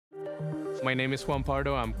My name is Juan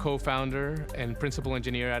Pardo. I'm co-founder and principal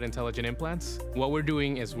engineer at Intelligent Implants. What we're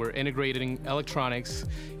doing is we're integrating electronics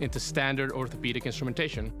into standard orthopedic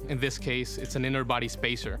instrumentation. In this case, it's an inner body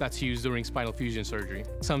spacer that's used during spinal fusion surgery.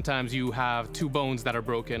 Sometimes you have two bones that are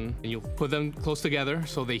broken and you put them close together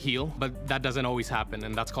so they heal, but that doesn't always happen,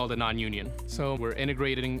 and that's called a non-union. So we're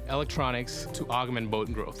integrating electronics to augment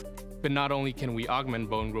bone growth. But not only can we augment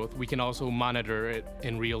bone growth, we can also monitor it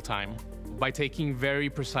in real time. By taking very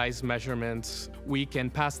precise measurements, we can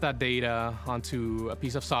pass that data onto a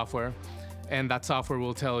piece of software, and that software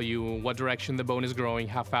will tell you what direction the bone is growing,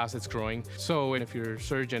 how fast it's growing. So if your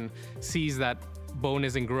surgeon sees that bone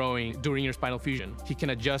isn't growing during your spinal fusion, he can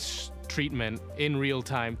adjust treatment in real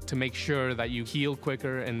time to make sure that you heal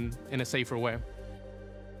quicker and in a safer way.